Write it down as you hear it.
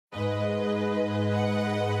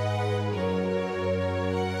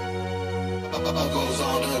Goes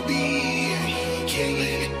on the beat, killing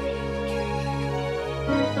it.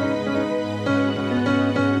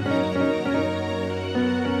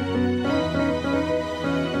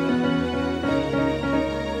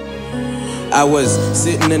 I was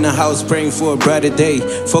sitting in the house praying for a brighter day.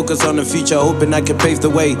 Focus on the future, hoping I can pave the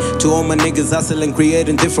way. To all my niggas hustling,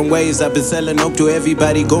 creating different ways. I've been selling hope to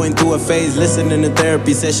everybody going through a phase. Listening to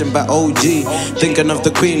therapy session by OG. Thinking of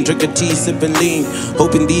the queen, drinking tea, sipping lean.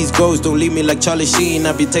 Hoping these goals don't leave me like Charlie Sheen.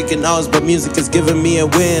 I be taking L's, but music is giving me a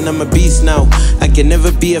win. I'm a beast now, I can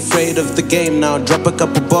never be afraid of the game now. Drop a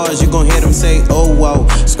couple bars, you gon' hear them say, oh wow.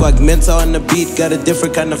 Squad mental on the beat, got a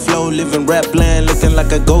different kind of flow. Living rap land, looking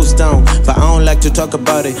like a ghost town. But I don't like to talk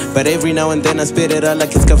about it, but every now and then I spit it out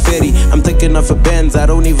like it's confetti. I'm thinking of a Benz, I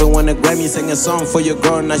don't even wanna Grammy. Sing a song for your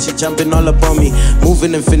girl, now she jumping all up on me.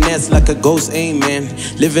 Moving in finesse like a ghost, amen.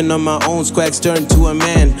 Living on my own, Squags turned to a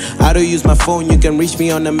man. I don't use my phone, you can reach me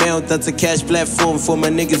on the mail. That's a cash platform for my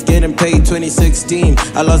niggas getting paid. 2016,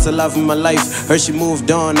 I lost a love in my life. Heard she moved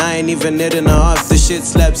on, I ain't even hitting her off. The shit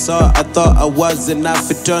slaps hard, I thought I was enough.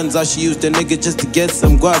 It turns out she used a nigga just to get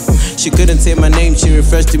some guap. She couldn't say my name, she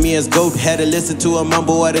refers to me as GOAT. Had to listen to her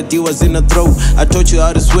mumble while the D was in her throat. I taught you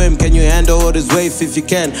how to swim, can you handle all this wave? If you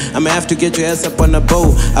can, I'ma have to get your ass up on the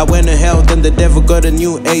boat. I went to hell, then the devil got a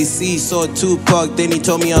new AC. Saw Tupac, then he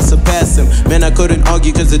told me I'll surpass him. Man, I couldn't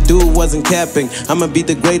argue cause the dude wasn't capping. I'ma be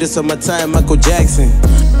the greatest of my time, Michael Jackson.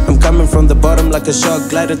 I'm coming from the bottom like a shark,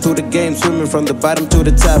 gliding through the game, swimming from the bottom to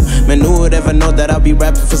the top. Man, who would ever know that I'll be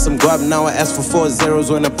rapping for some guap? Now I ask for 4 zeros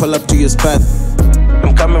when I pull up to your spot.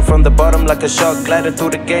 I'm coming from the bottom like a shark, gliding through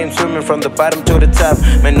the game, swimming from the bottom to the top.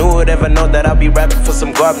 Man, who would ever know that I'll be rapping for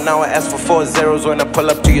some guap? Now I ask for 4 zeros when I pull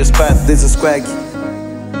up to your spot. This is Squaggy.